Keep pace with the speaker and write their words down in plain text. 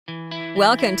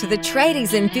Welcome to the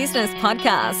Tradies in Business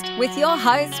podcast with your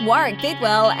hosts Warwick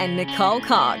Bidwell and Nicole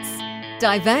Cox.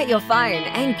 Divert your phone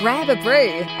and grab a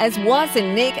brew as Waz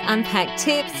and Nick unpack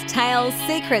tips, tales,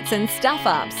 secrets and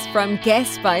stuff-ups from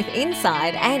guests both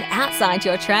inside and outside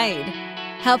your trade,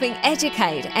 helping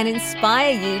educate and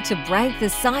inspire you to break the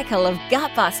cycle of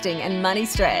gut-busting and money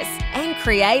stress and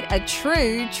create a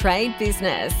true trade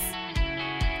business.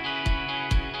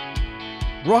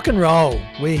 Rock and roll,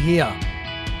 we're here.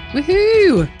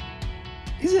 Woohoo!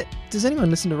 Does anyone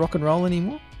listen to rock and roll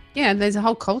anymore? Yeah, there's a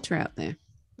whole culture out there.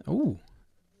 Oh,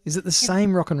 is it the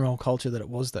same rock and roll culture that it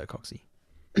was though, Coxie?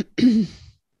 I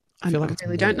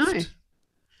really don't know.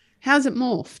 How's it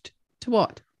morphed? To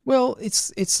what? Well,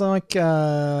 it's like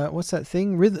what's that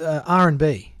thing?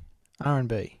 R&B, right?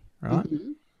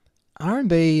 Mm-hmm.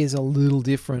 R&B is a little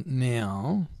different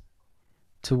now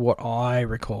to what I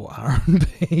recall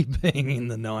R&B being in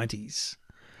the 90s.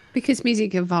 Because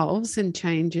music evolves and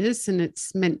changes, and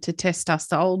it's meant to test us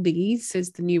the oldies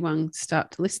as the new ones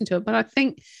start to listen to it. But I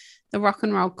think the rock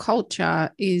and roll culture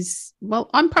is, well,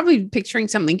 I'm probably picturing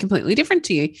something completely different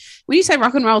to you. When you say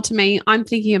rock and roll to me, I'm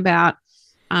thinking about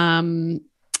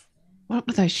what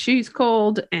were those shoes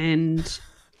called? And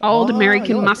old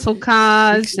American muscle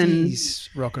cars 60s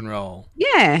and rock and roll.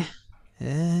 Yeah.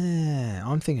 Yeah,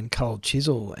 I'm thinking Cold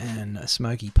Chisel and a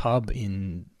smoky pub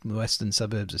in the western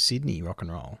suburbs of Sydney, rock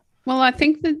and roll. Well, I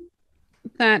think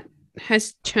that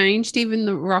has changed, even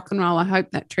the rock and roll. I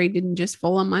hope that tree didn't just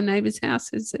fall on my neighbour's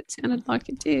house, as it sounded like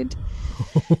it did.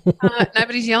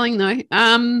 Nobody's yelling though.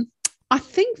 I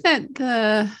think that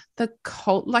the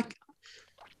cult, like,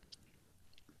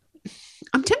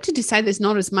 I'm tempted to say there's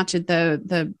not as much of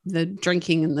the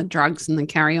drinking and the drugs and the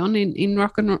carry on in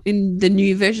rock and roll, in the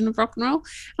new version of rock and roll.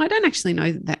 And I don't actually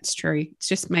know that that's true. It's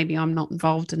just maybe I'm not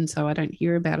involved, and so I don't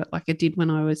hear about it like I did when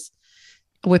I was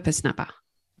a whippersnapper.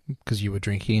 Because you were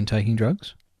drinking and taking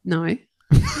drugs? No.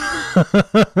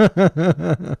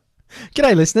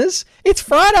 G'day, listeners. It's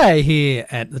Friday here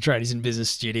at the Tradies in Business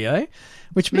studio,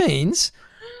 which means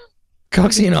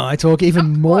Coxie and I talk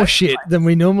even more shit than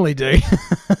we normally do.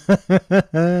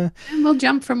 And we'll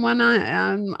jump from one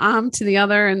arm to the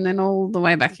other and then all the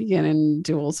way back again and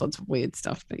do all sorts of weird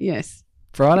stuff. But yes.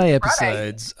 Friday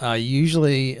episodes are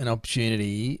usually an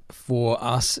opportunity for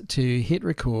us to hit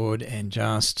record and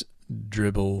just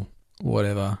dribble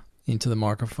whatever into the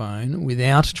microphone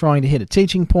without trying to hit a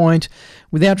teaching point,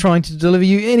 without trying to deliver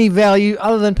you any value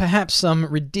other than perhaps some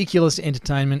ridiculous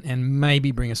entertainment and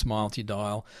maybe bring a smile to your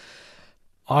dial.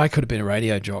 I could have been a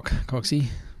radio jock, Coxie.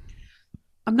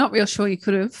 I'm not real sure you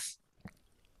could have.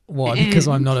 Why? Because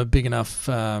I'm not a big enough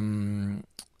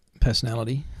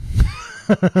personality.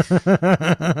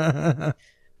 I'm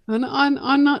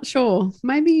not sure.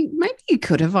 Maybe you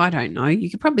could have. I don't know. You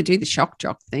could probably do the shock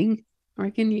jock thing. I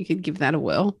reckon you could give that a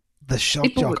whirl. The shock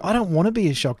jock. I don't want to be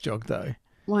a shock jock though.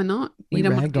 Why not? We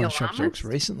ragged on shock jocks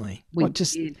recently.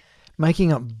 Just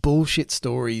making up bullshit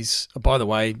stories. Oh, by the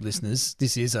way, listeners,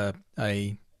 this is a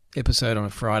episode on a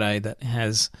Friday that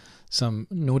has some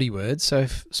naughty words. So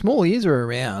if small ears are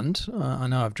around, I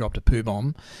know I've dropped a poo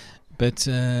bomb, but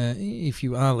if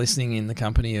you are listening in the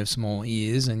company of small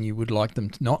ears and you would like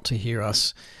them not to hear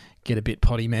us get a bit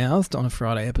potty-mouthed on a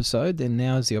Friday episode, then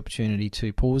now is the opportunity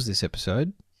to pause this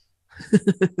episode.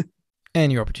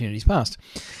 And your opportunity's passed.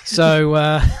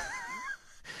 So,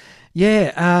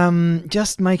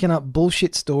 just making up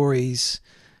bullshit stories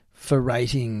for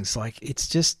ratings. Like, it's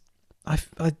just, I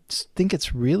think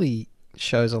it's really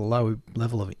shows a low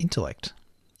level of intellect,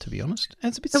 to be honest. And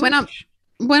it's a bit selfish.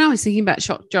 When I was thinking about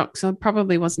shock jocks, I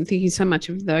probably wasn't thinking so much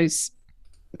of those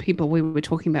people we were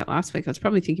talking about last week. I was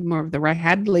probably thinking more of the Ray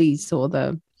Hadleys or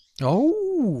the...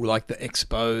 Oh, like the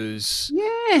expose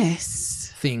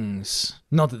things.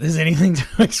 Not that there's anything to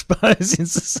expose in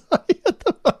society at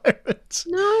the moment.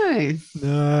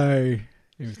 No.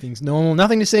 Everything's normal.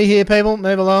 Nothing to see here, people.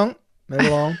 Move along.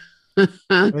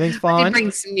 Everything's fine. I did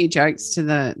bring some new jokes to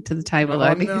the table though.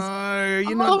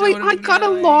 I got a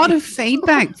lot of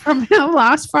feedback from our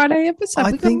last Friday episode.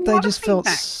 I think they just felt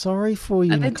sorry for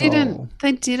you, Nicole.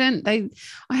 They didn't. I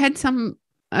had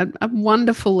a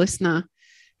wonderful listener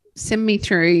send me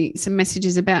through some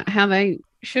messages about how they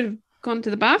should have gone to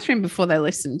the bathroom before they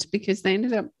listened because they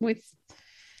ended up with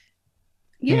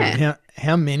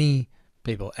How many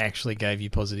people actually gave you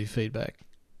positive feedback?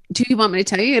 Do you want me to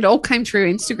tell you? It all came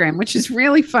through Instagram, which is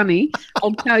really funny.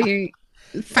 I'll tell you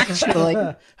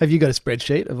factually. Have you got a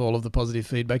spreadsheet of all of the positive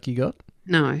feedback you got?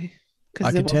 No.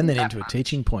 I could turn that into a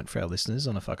teaching point for our listeners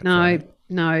on a fucking Friday.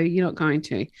 No, you're not going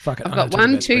to. Fuck it. I've got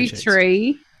 1, 2,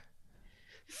 3,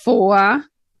 4,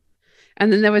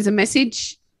 and then there was a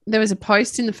message was a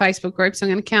post in the Facebook group, so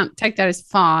I'm going to take that as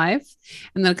 5,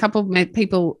 and then a couple of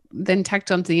people then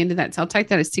tacked on to the end of that, so I'll take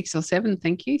that as 6 or 7.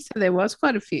 Thank you. So there was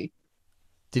quite a few.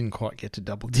 Didn't quite get to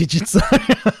double digits, though.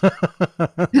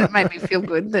 That made me feel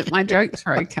good that my jokes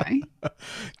are okay.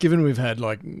 Given we've had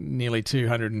like nearly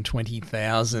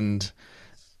 220,000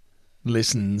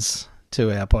 listens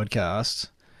to our podcast,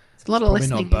 it's a lot of probably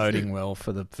listening. Not boding well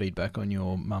for the feedback on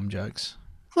your mum jokes.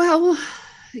 Well,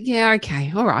 yeah,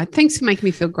 okay, all right. Thanks for making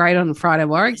me feel great on a Friday,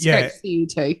 Warwick. It's great to see you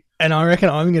too. And I reckon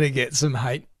I'm going to get some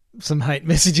hate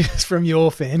messages from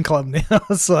your fan club now.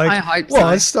 It's like, I hope so.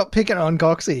 Well, stop picking on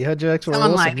Coxie. Her jokes were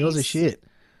awesome. Ladies. Yours are shit.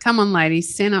 Come on,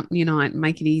 ladies. Stand up and unite and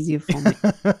make it easier for me.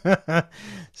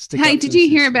 Hey, did you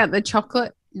hear about the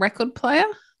chocolate record player?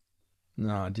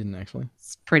 No, I didn't actually.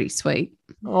 It's pretty sweet.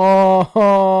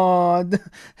 Oh,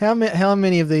 how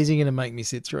many of these are you going to make me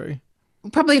sit through?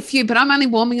 Probably a few, but I'm only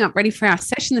warming up ready for our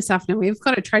session this afternoon. We've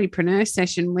got a tradiepreneur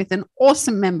session with an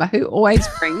awesome member who always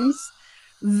brings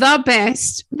the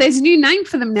best. There's a new name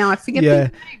for them now. I forget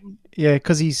the name. Yeah,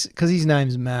 because his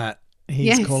name's Matt.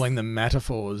 He's calling them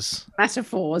metaphors.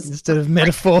 Metaphors. Instead of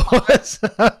metaphors.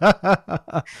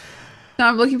 So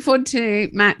I'm looking forward to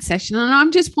Matt's session, and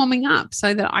I'm just warming up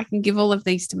so that I can give all of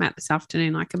these to Matt this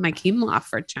afternoon. I can make him laugh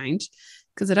for a change,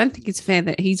 because I don't think it's fair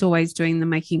that he's always doing the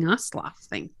making us laugh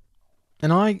thing.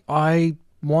 And I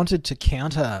wanted to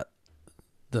counter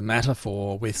the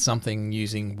metaphor with something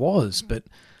using was, but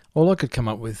all I could come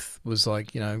up with was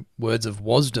like, words of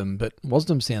wasdom, but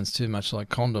wasdom sounds too much like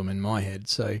condom in my head.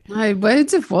 So no,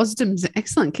 words of wasdom's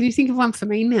excellent. Can you think of one for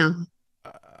me now?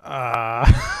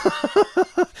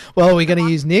 Well, are we going to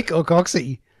use Nick or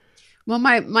Coxie? Well,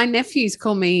 my nephews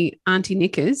call me Auntie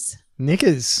Knickers.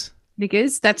 Knickers.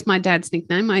 That's my dad's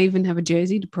nickname. I even have a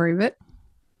jersey to prove it.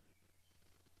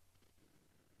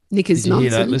 Knickers. Did you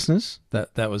hear that, listeners?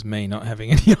 That was me not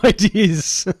having any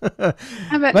ideas. How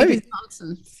about Knickers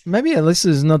nonsense? Maybe our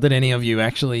listeners, not that any of you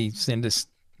actually send us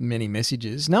many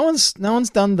messages. No one's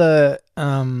done the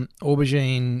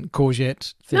aubergine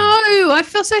courgette thing. No, I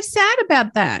feel so sad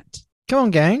about that. Come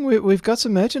on, gang. We've got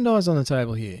some merchandise on the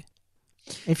table here.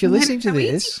 If you're listening to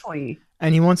this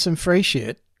and you want some free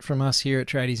shit from us here at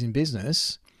Tradies in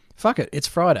Business, fuck it. It's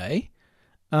Friday.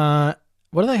 What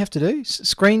do they have to do?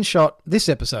 Screenshot this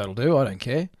episode will do. I don't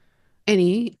care.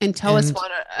 And tell us what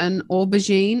an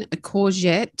aubergine, a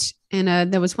courgette,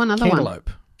 and there was one other cantaloupe.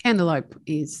 One. Cantaloupe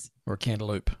is. Or a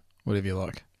cantaloupe, whatever you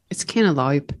like. It's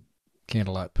cantaloupe.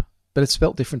 Cantaloupe. But it's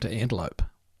spelt different to antelope.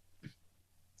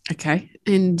 Okay.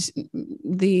 And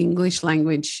the English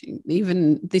language,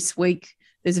 even this week,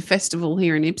 there's a festival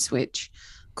here in Ipswich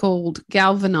called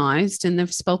Galvanised, and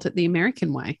they've spelt it the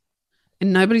American way.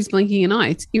 And nobody's blinking an eye.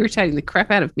 It's irritating the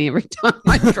crap out of me every time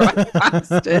I drive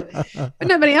past it. But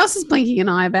nobody else is blinking an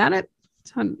eye about it.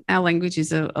 So our language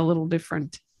is a little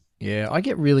different. Yeah, I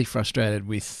get really frustrated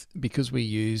because we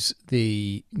use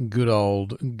the good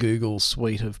old Google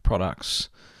suite of products.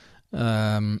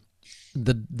 The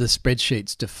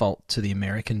spreadsheets default to the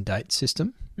American date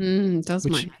system,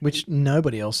 which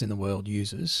nobody else in the world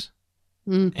uses.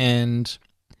 And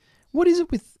what is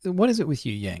it with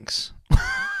you Yanks?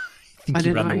 I think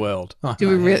you run the world. Oh, do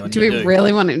we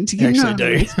really want him to get actually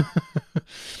do?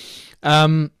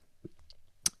 And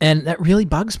that really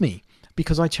bugs me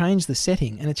because I change the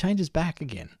setting and it changes back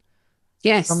again.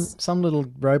 Yes. Some little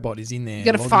robot is in there. You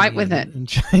got to fight with it and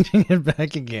changing it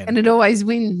back again. And it always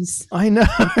wins. I know.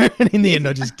 And in the end,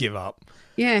 I just give up.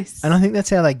 Yes. And I think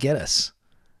that's how they get us.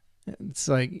 It's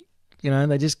like,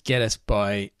 they just get us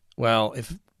by, well,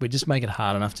 if we just make it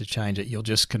hard enough to change it, you'll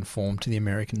just conform to the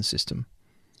American system.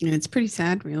 Yeah, it's pretty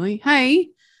sad, really. Hey.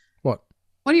 What?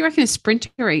 What do you reckon a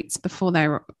sprinter eats before they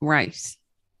race?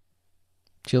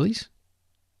 Chilies?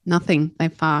 Nothing. They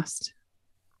fast.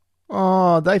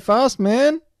 Oh, they fast,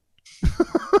 man.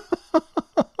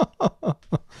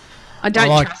 I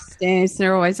don't trust stairs.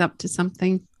 They're always up to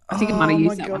something. I think I might have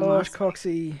used that one. Oh, my gosh,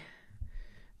 Coxie.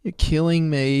 You're killing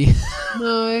me.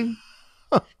 No.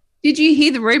 Did you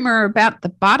hear the rumor about the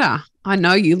butter? I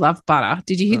know you love butter.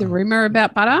 Did you hear the rumor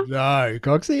about butter? No,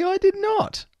 Coxie, I did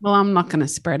not. Well, I'm not going to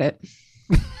spread it.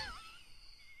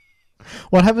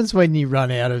 What happens when you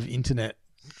run out of internet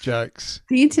jokes?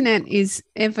 The internet is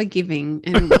ever giving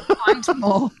and we'll find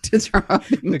more to throw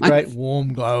up in the great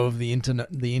warm glow of the internet,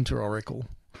 the inter-oracle.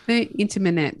 The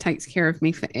internet takes care of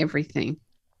me for everything.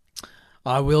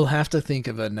 I will have to think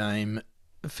of a name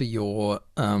for your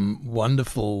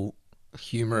wonderful,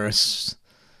 humorous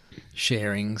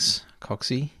sharings,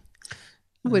 Coxie.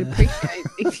 I would appreciate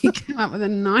if you came up with a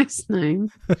nice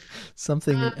name.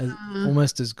 Something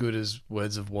almost as good as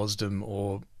words of wisdom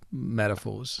or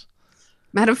metaphors.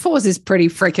 Metaphors is pretty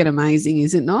freaking amazing,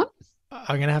 is it not?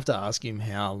 I'm going to have to ask him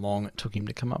how long it took him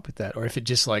to come up with that, or if it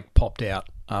just like popped out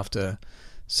after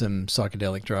some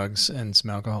psychedelic drugs and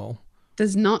some alcohol.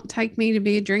 Does not take me to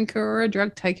be a drinker or a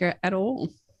drug taker at all.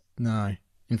 No.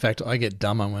 In fact, I get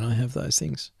dumber when I have those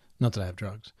things. Not that I have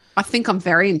drugs. I think I'm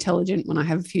very intelligent when I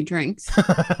have a few drinks.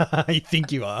 You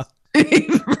think you are?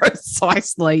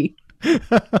 Precisely.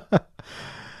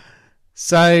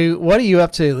 So what are you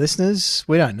up to, listeners?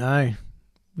 We don't know.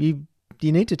 You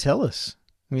need to tell us.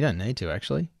 We don't need to,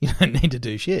 actually. You don't need to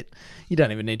do shit. You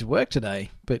don't even need to work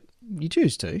today, but you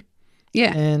choose to.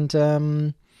 Yeah.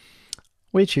 And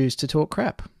we choose to talk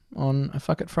crap on a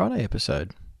Fuck It Friday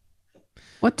episode.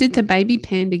 What did the baby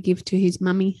panda give to his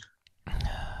mummy?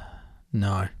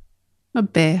 No. A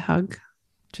bear hug.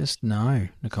 Just no,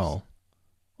 Nicole.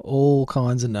 All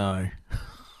kinds of no.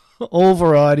 All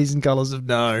varieties and colours of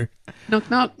no. Knock,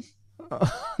 knock.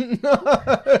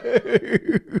 No.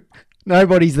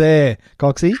 Nobody's there,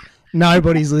 Coxie.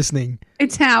 Nobody's listening.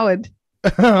 It's Howard.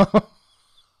 I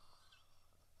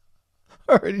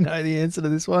already know the answer to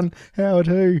this one. Howard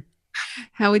who?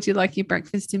 How would you like your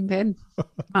breakfast in bed,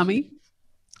 mummy?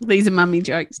 These are mummy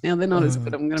jokes. Now, they're not as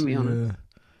good, I'm going to be honest.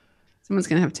 Someone's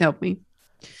going to have to help me.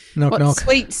 Knock, what knock.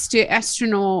 sweets do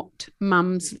astronaut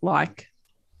mums like?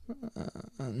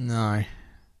 No.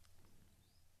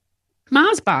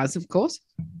 Mars bars, of course.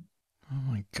 Oh,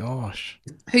 my gosh.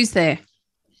 Who's there?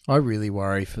 I really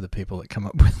worry for the people that come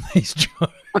up with these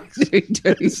jokes.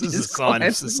 This is a sign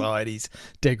of society's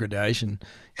degradation,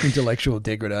 intellectual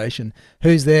degradation.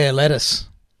 Who's there? Lettuce.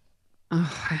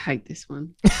 Oh, I hate this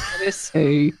one. Lettuce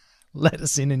who? Let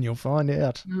us in and you'll find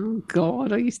out. Oh,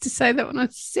 God. I used to say that when I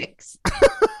was 6.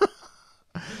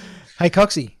 Hey,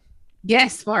 Coxie.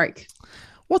 Yes, Warwick.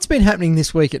 What's been happening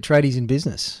this week at Tradies in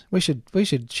Business? We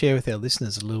should share with our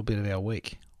listeners a little bit of our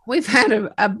week. We've had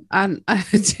a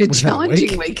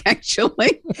challenging week,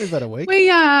 actually. We've had a week. We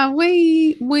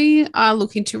are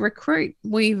looking to recruit.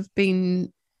 We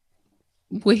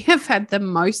have had the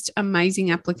most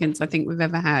amazing applicants I think we've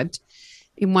ever had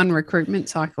in one recruitment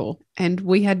cycle, and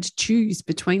we had to choose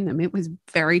between them. It was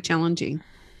very challenging.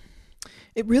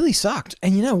 It really sucked.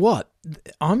 And you know what?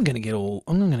 I'm going to get all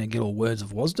words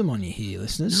of wisdom on you here,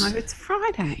 listeners. No, it's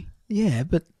Friday. Yeah,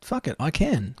 but fuck it, I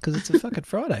can, because it's a fuck it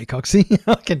Friday, Coxie.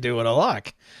 I can do what I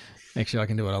like. Actually, I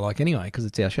can do what I like anyway, because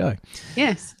it's our show.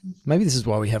 Yes. Maybe this is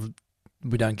why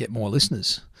we don't get more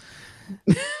listeners.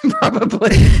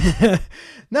 Probably.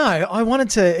 No, I wanted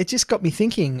to. It just got me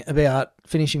thinking about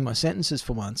finishing my sentences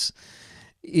for once.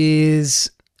 Is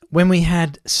when we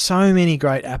had so many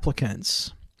great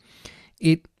applicants,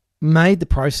 it made the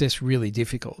process really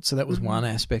difficult. So that was one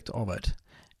aspect of it,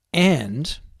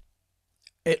 and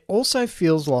it also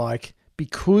feels like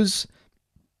because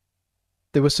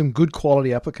there were some good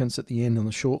quality applicants at the end on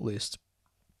the shortlist,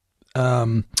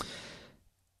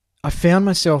 I found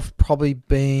myself probably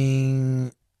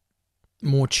being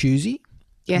more choosy,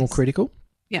 more critical.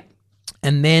 Yeah.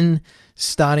 And then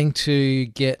starting to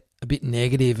get a bit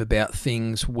negative about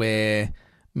things where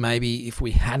maybe if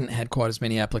we hadn't had quite as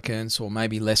many applicants or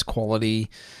maybe less quality,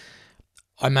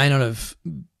 I may not have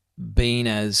been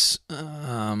as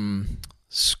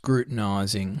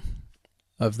scrutinizing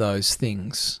of those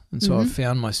things. And so I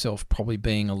found myself probably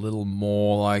being a little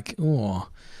more like, oh,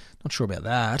 not sure about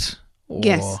that. Or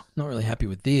not really happy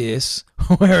with this.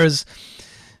 Whereas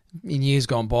in years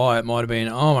gone by, it might have been,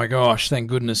 oh my gosh, thank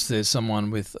goodness there's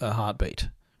someone with a heartbeat.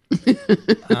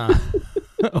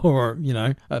 Or,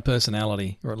 a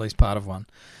personality, or at least part of one.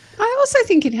 I also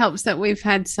think it helps that we've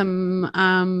had some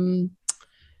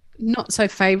not so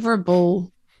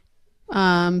favourable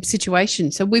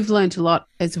situations. So we've learned a lot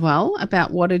as well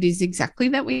about what it is exactly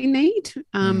that we need.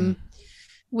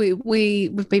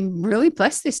 We've been really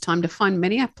blessed this time to find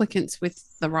many applicants with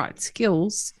the right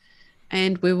skills,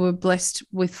 and we were blessed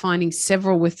with finding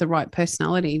several with the right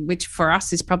personality, which for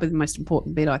us is probably the most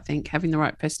important bit, I think. Having the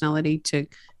right personality to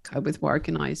go with Warwick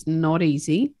and I is not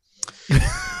easy.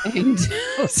 And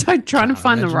so trying to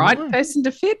find the right person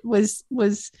to fit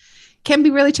can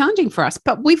be really challenging for us.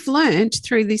 But we've learned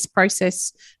through this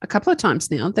process a couple of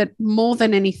times now that more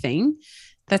than anything,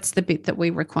 that's the bit that we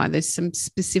require. There's some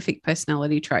specific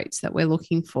personality traits that we're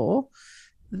looking for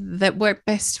that work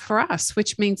best for us,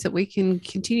 which means that we can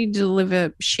continue to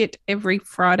deliver shit every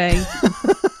Friday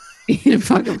in a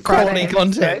fucking quality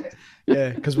content.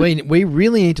 Yeah, because we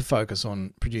really need to focus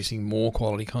on producing more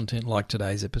quality content like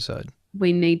today's episode.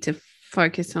 We need to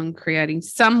focus on creating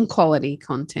some quality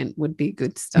content would be a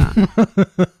good start.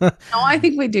 No, I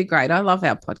think we do great. I love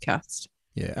our podcast.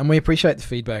 Yeah, and we appreciate the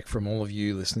feedback from all of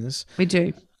you listeners. We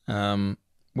do.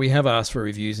 we have asked for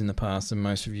reviews in the past, and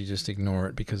most of you just ignore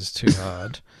it because it's too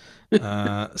hard.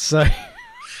 So...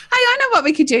 Hey, I know what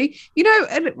we could do. You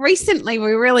know, recently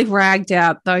we really ragged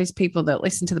out those people that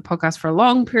listen to the podcast for a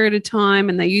long period of time,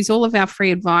 and they use all of our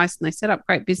free advice and they set up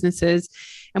great businesses.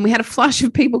 And we had a flush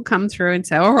of people come through and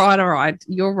say, all right,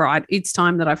 you're right. It's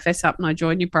time that I fess up and I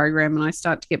join your program and I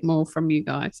start to get more from you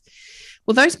guys.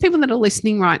 Well, those people that are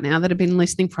listening right now that have been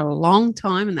listening for a long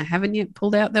time and they haven't yet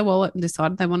pulled out their wallet and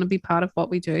decided they want to be part of what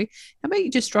we do, how about you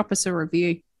just drop us a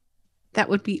review? That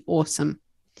would be awesome.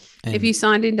 And if you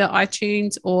signed into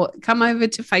iTunes, or come over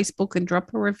to Facebook and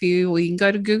drop a review, or you can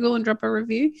go to Google and drop a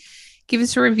review, give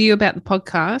us a review about the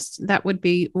podcast. That would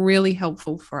be really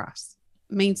helpful for us.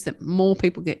 It means that more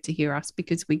people get to hear us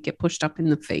because we get pushed up in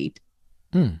the feed.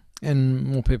 And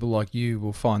more people like you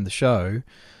will find the show.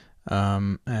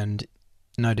 And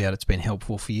no doubt it's been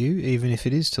helpful for you, even if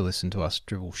it is to listen to us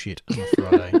drivel shit on a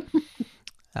Friday.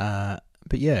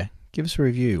 But yeah, give us a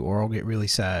review or I'll get really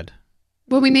sad.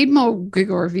 Well, we need more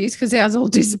Google reviews because ours all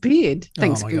disappeared.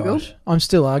 Thanks, Google. Gosh. I'm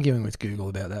still arguing with Google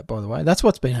about that, by the way. That's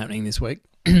what's been happening this week.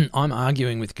 I'm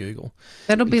arguing with Google.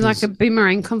 That'll be like a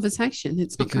boomerang conversation.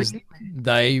 It's not because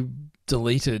they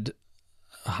deleted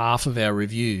half of our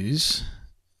reviews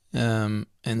and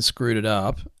screwed it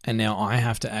up, and now I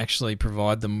have to actually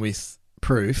provide them with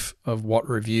proof of what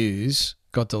reviews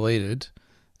got deleted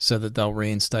so that they'll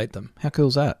reinstate them. How cool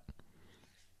is that?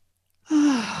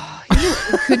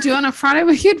 We could do on a Friday.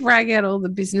 We could rag out all the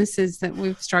businesses that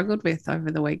we've struggled with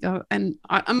over the week. And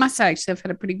I must say, actually, I've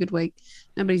had a pretty good week.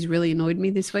 Nobody's really annoyed me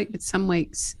this week, but some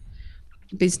weeks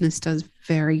business does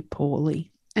very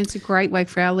poorly. And it's a great way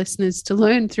for our listeners to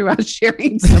learn through us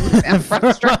sharing some of our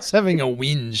frustrations. Us having a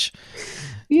whinge.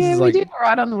 Yeah, we do all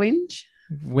right on the whinge.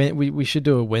 We should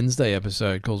do a Wednesday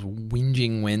episode called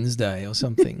Whinging Wednesday or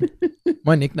something.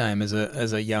 My nickname as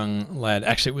a young lad,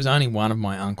 actually, it was only one of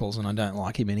my uncles, and I don't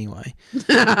like him anyway.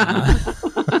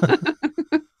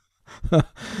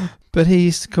 But he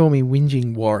used to call me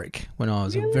Whinging Warwick when I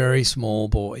was a very small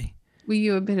boy. Were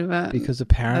you a bit of a... Because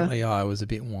apparently I was a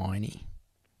bit whiny.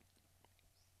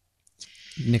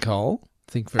 Nicole?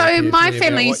 So my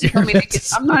family used to call me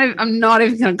Nickers. I'm not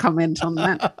even going to comment on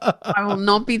that. I will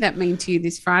not be that mean to you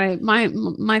this Friday.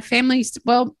 My family used to,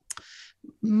 well,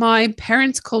 my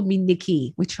parents called me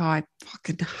Nikki, which I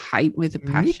fucking hate with a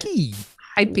passion. Nikki?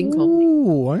 I hate being called Nikki.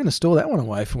 Ooh, I'm going to store that one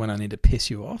away for when I need to piss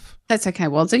you off. That's okay.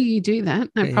 Well, so you do that.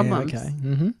 No problem. Okay.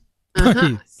 Mm-hmm.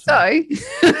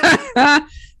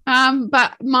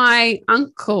 But my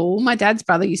uncle, my dad's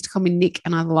brother, used to call me Nick,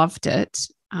 and I loved it.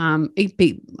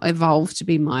 It evolved to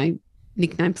be my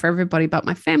nickname for everybody but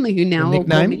my family, who now all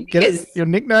call me Get it? Your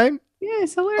nickname?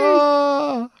 Yes, hilarious.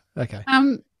 Oh, okay.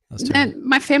 And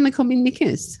my family call me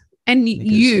Knickers. And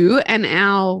you and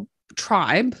our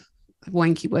tribe,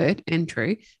 wanky word and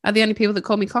true, are the only people that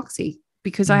call me Coxie,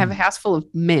 because I have a house full of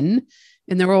men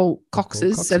and they're all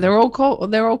Coxes, so they're all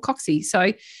Coxie.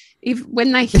 So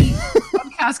when they hear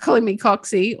podcast calling me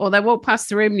Coxie, or they walk past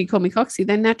the room and you call me Coxie,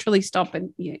 they naturally stop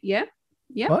and yeah.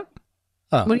 What?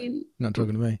 Oh, what are you not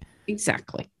talking to me.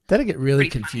 Exactly. That'll get really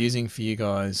confusing for you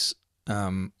guys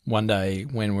one day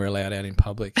when we're allowed out in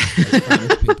public as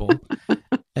famous people,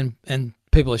 and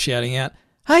people are shouting out,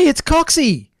 "Hey, it's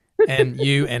Coxie!" and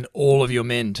you and all of your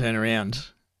men turn around.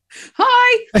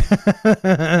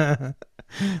 Hi.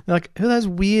 Like, who are those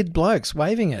weird blokes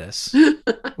waving at us?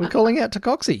 We're calling out to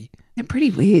Coxie. They're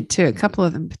pretty weird too. A couple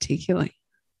of them particularly.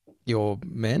 Your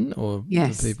men or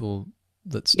the people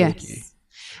that stalk you?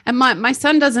 And my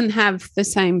son doesn't have the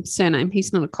same surname.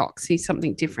 He's not a Cox. He's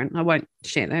something different. I won't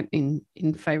share that in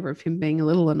favor of him being a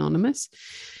little anonymous.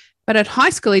 But at high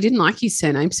school, he didn't like his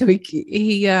surname. So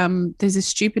he there's a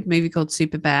stupid movie called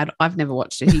Superbad. I've never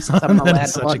watched it. He says I'm not allowed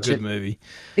to watch it. Such a good movie.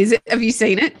 Is it? Have you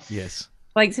seen it? Yes.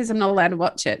 Blake says I'm not allowed to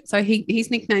watch it. So his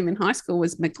nickname in high school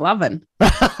was McLovin.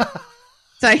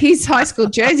 So his high school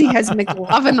jersey has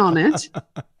McLovin on it,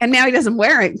 and now he doesn't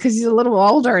wear it because he's a little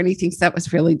older, and he thinks that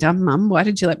was really dumb, Mum. Why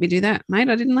did you let me do that? Mate,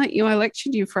 I didn't let you. I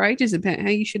lectured you for ages about how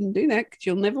you shouldn't do that because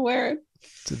you'll never wear it.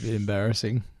 It's a bit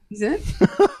embarrassing. Is it?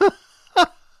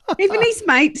 Even his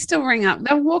mates still ring up.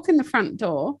 They'll walk in the front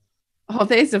door. Oh,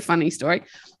 there's a funny story.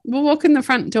 We'll walk in the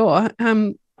front door.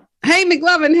 Hey,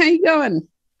 McLovin, how you going?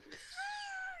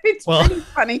 It's pretty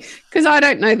funny because I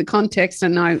don't know the context,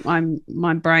 and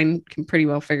my brain can pretty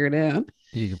well figure it out.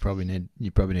 You probably need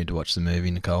to watch the movie,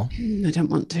 Nicole. I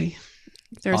don't want to.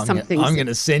 There are some things. I'm going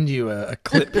to send you a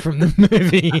clip from the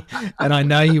movie, and I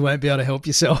know you won't be able to help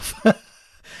yourself.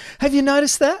 Have you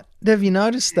noticed that? Have you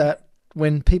noticed that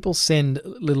when people send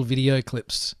little video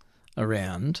clips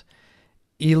around,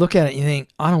 you look at it and you think,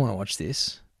 I don't want to watch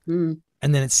this, and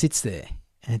then it sits there.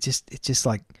 and it just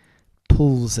like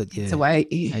pulls at It's away.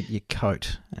 at your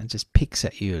coat and just picks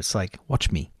at you. It's like,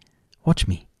 watch me.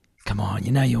 Come on,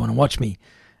 you want to watch me.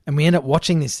 And we end up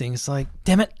watching this thing. It's like,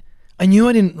 damn it, I knew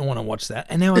I didn't want to watch that,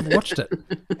 and now I've watched it,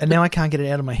 and now I can't get it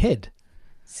out of my head.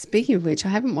 Speaking of which, I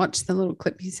haven't watched the little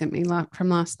clip you sent me from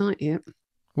last night yet.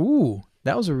 Ooh,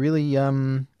 that was a really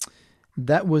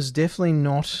that was definitely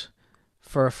not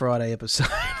for a Friday episode.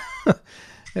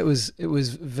 It was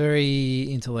very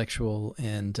intellectual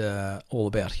and all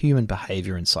about human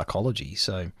behavior and psychology.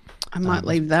 So I might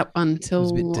leave that one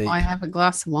till I have a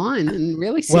glass of wine and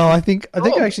really see. Well, I think I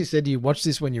actually said to you, watch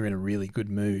this when you're in a really good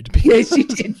mood. Yes, you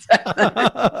did.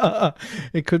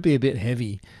 It could be a bit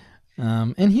heavy.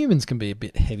 And humans can be a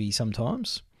bit heavy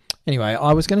sometimes. Anyway,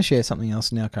 I was going to share something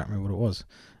else. Now I can't remember what it was.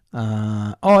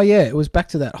 It was back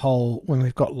to that whole, when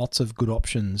we've got lots of good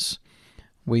options,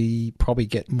 we probably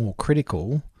get more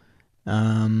critical.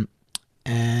 And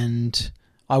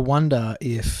I wonder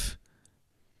if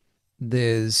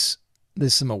there's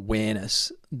some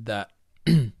awareness that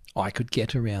I could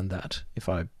get around that if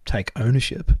I take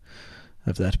ownership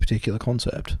of that particular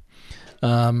concept.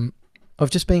 Of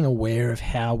just being aware of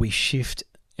how we shift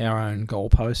our own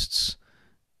goalposts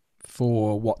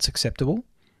for what's acceptable.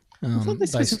 I thought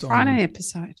this was a Friday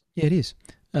episode. Yeah, it is.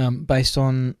 Based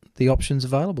on the options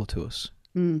available to us.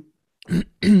 I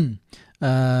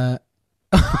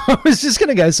was just going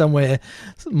to go somewhere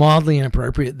mildly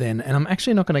inappropriate then, and I'm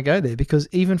actually not going to go there because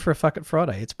even for a Fuck It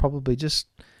Friday, it's probably just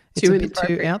a bit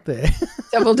too out there.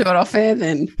 So we'll do it off air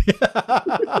then.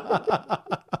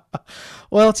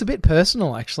 Well, it's a bit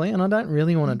personal actually, and I don't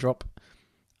really want to drop.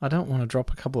 I don't want to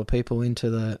drop a couple of people into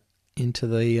the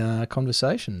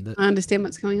conversation. I understand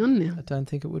what's going on now. I don't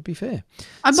think it would be fair.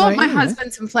 I bought my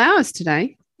husband some flowers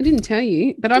today. I didn't tell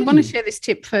you, but I want to share this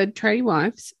tip for tradie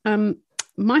wives.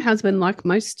 My husband, like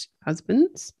most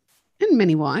husbands and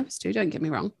many wives too, don't get me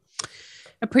wrong,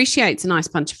 appreciates a nice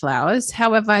bunch of flowers.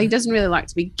 However, he doesn't really like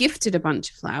to be gifted a bunch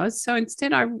of flowers. So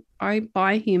instead I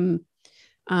buy him,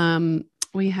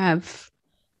 we have,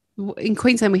 in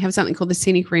Queensland, we have something called the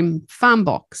Scenic Rim Farm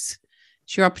Box.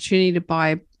 It's your opportunity to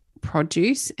buy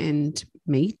produce and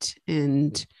meat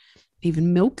and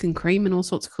even milk and cream and all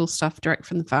sorts of cool stuff direct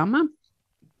from the farmer.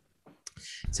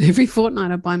 So every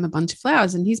fortnight I buy him a bunch of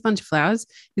flowers, and his bunch of flowers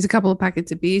is a couple of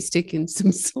packets of beer stick and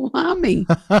some salami.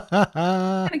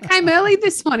 And it came early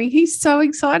this morning. He's so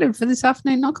excited for this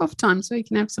afternoon knockoff time so he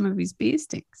can have some of his beer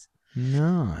sticks.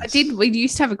 Nice. We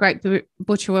used to have a great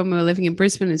butcher when we were living in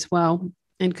Brisbane as well.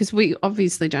 And because we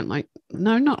obviously don't like,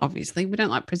 no, not obviously, we don't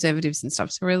like preservatives and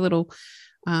stuff. So we're a little,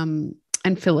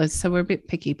 and fillers. So we're a bit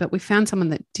picky, but we found someone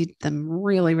that did them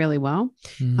really, really well.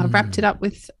 I wrapped it up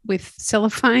with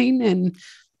cellophane and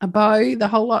a bow, the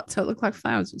whole lot. So it looked like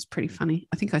flowers. It was pretty funny.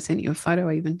 I think I sent you a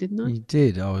photo even, didn't I? You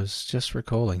did. I was just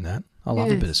recalling that. I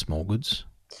love a bit of small goods.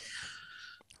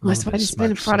 Nice way to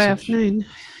spend a Friday afternoon.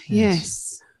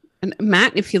 Yes. And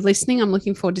Matt, if you're listening, I'm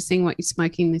looking forward to seeing what you're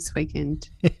smoking this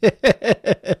weekend.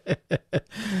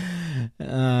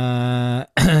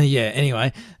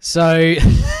 Anyway, so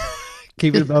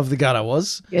keep it above the gutter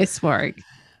was. Yes, Warwick.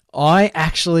 I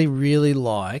actually really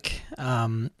like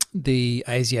the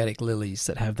Asiatic lilies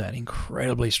that have that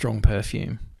incredibly strong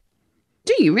perfume.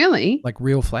 Do you really? Like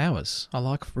real flowers. I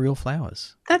like real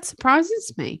flowers. That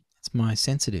surprises me. It's my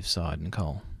sensitive side,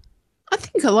 Nicole. I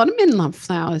think a lot of men love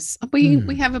flowers.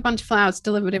 We have a bunch of flowers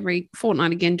delivered every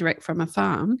fortnight, again, direct from a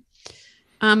farm.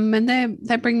 And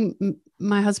they bring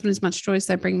my husband as much joy as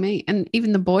they bring me. And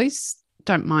even the boys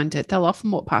don't mind it. They'll often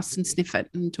walk past and sniff it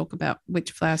and talk about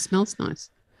which flower smells nice.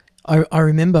 I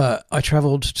remember I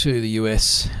travelled to the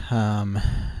US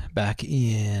back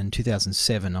in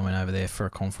 2007. I went over there for a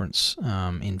conference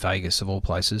in Vegas, of all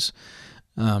places.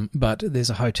 But there's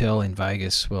a hotel in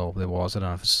Vegas. Well, there was. I don't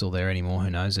know if it's still there anymore.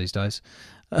 Who knows these days?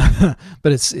 But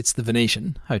it's the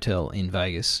Venetian Hotel in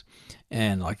Vegas,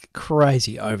 and like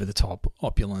crazy over the top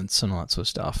opulence and all that sort of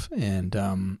stuff.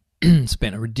 And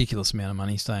spent a ridiculous amount of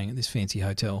money staying at this fancy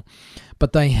hotel.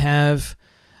 But they have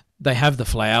the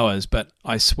flowers, but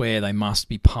I swear they must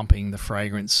be pumping the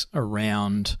fragrance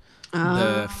around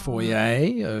the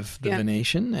foyer of the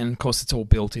Venetian, and of course it's all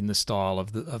built in the style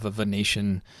of a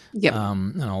Venetian,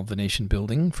 an old Venetian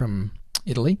building from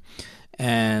Italy,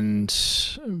 and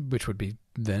which would be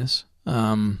Venice.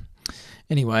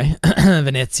 Anyway,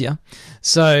 Venezia.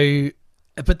 So,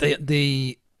 but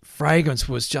the fragrance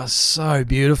was just so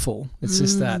beautiful. It's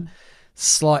just that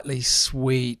slightly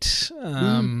sweet,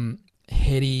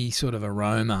 heady sort of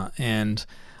aroma, and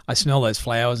I smell those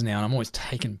flowers now, and I'm always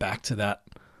taken back to that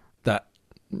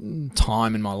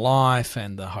time in my life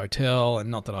and the hotel,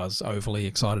 and not that I was overly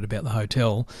excited about the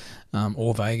hotel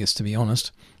or Vegas, to be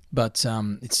honest, but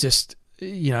it's just,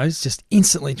 it's just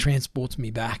instantly transports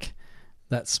me back,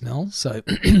 that smell. So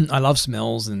I love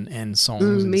smells and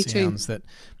songs and sounds that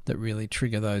really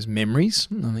trigger those memories.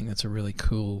 I think that's a really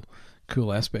cool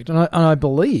aspect. And I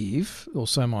believe,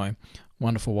 also my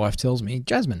wonderful wife tells me,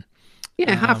 jasmine.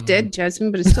 Yeah, half dead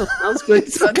jasmine, but it still smells good.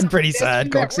 It's fucking pretty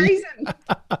sad, Coxie.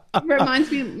 It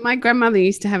reminds me, my grandmother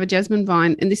used to have a jasmine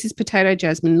vine, and this is potato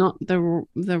jasmine, not the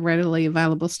readily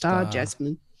available star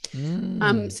jasmine.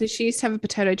 So she used to have a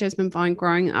potato jasmine vine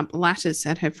growing up lattice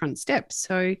at her front steps.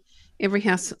 So every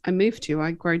house I move to, I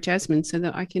grow jasmine so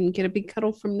that I can get a big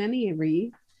cuddle from Nanny every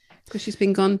year, because she's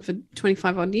been gone for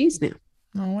 25 odd years now.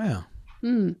 Oh, wow.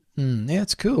 Yeah,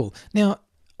 it's cool. Now,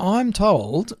 I'm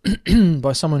told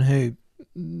by someone who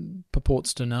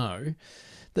purports to know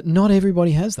that not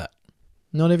everybody has that.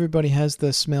 Not everybody has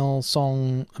the smell,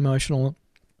 song, emotional,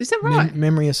 is that right?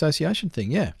 Memory association thing.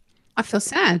 Yeah. I feel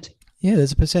sad. Yeah,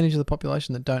 there's a percentage of the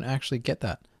population that don't actually get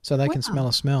that. So they can smell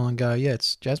a smell and go, yeah,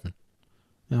 it's jasmine.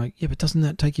 You're like, yeah, but doesn't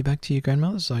that take you back to your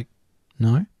grandmother's? Like,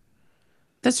 no.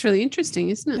 That's really interesting,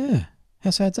 isn't it? Yeah. How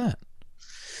sad's that?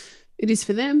 It is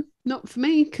for them, not for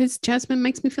me, because jasmine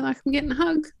makes me feel like I'm getting a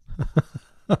hug.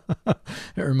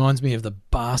 It reminds me of the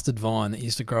bastard vine that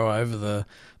used to grow over the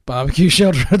barbecue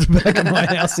shelter at the back of my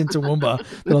house in Toowoomba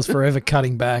that I was forever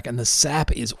cutting back, and the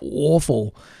sap is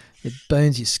awful. It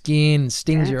burns your skin,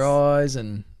 stings your eyes,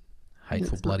 and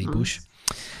hateful bloody bush.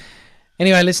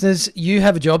 Anyway, listeners, you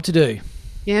have a job to do.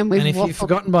 Yeah, and if you've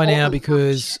forgotten by now,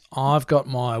 because I've got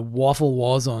my waffle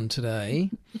was on today,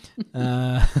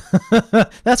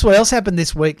 that's what else happened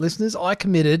this week, listeners. I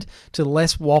committed to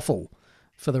less waffle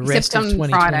for the rest of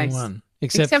 2021.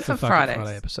 Except for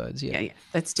Friday episodes. Yeah,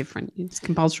 that's different. It's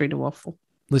compulsory to waffle.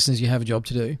 Listeners, you have a job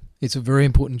to do. It's a very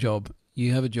important job.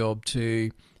 You have a job to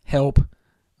help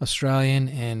Australian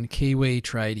and Kiwi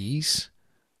tradies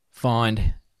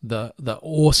find the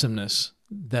awesomeness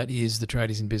that is the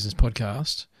Tradies in Business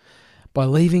podcast by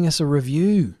leaving us a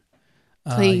review.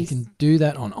 Please. You can do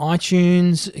that on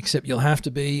iTunes, except you'll have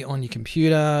to be on your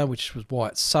computer, which was why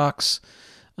it sucks.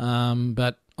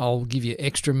 But I'll give you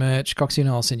extra merch. Coxie and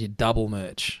I'll send you double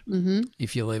merch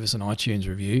if you leave us an iTunes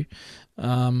review.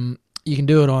 You can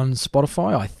do it on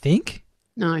Spotify, I think.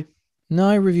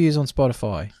 No reviews on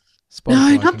Spotify.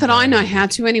 No, not that I know how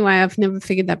to anyway. I've never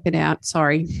figured that bit out.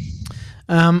 Sorry.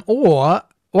 Or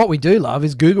what we do love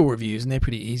is Google reviews, and they're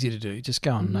pretty easy to do. Just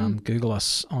go and Google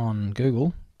us on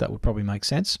Google. That would probably make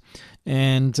sense.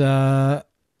 And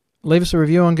leave us a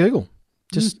review on Google.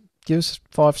 Just give us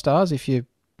 5 stars if you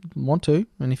want to,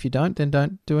 and if you don't, then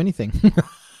don't do anything.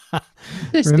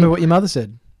 Remember what your mother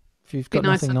said. If you've got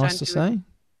nothing nice to say,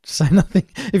 say nothing.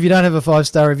 If you don't have a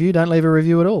 5-star review, don't leave a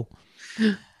review at all.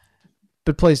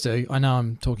 But please do. I know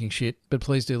I'm talking shit, but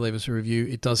please do leave us a review.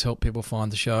 It does help people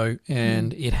find the show,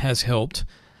 and it has helped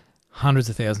hundreds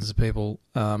of thousands of people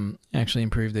actually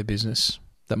improve their business.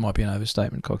 That might be an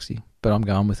overstatement, Coxie, but I'm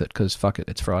going with it because fuck it,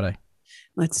 it's Friday.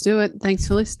 Let's do it. Thanks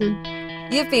for listening.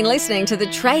 You've been listening to the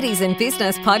Tradies in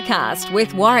Business podcast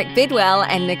with Warwick Bidwell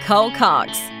and Nicole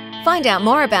Cox. Find out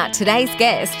more about today's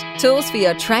guest, tools for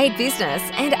your trade business,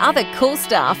 and other cool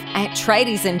stuff at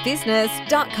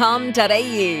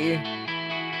tradiesinbusiness.com.au.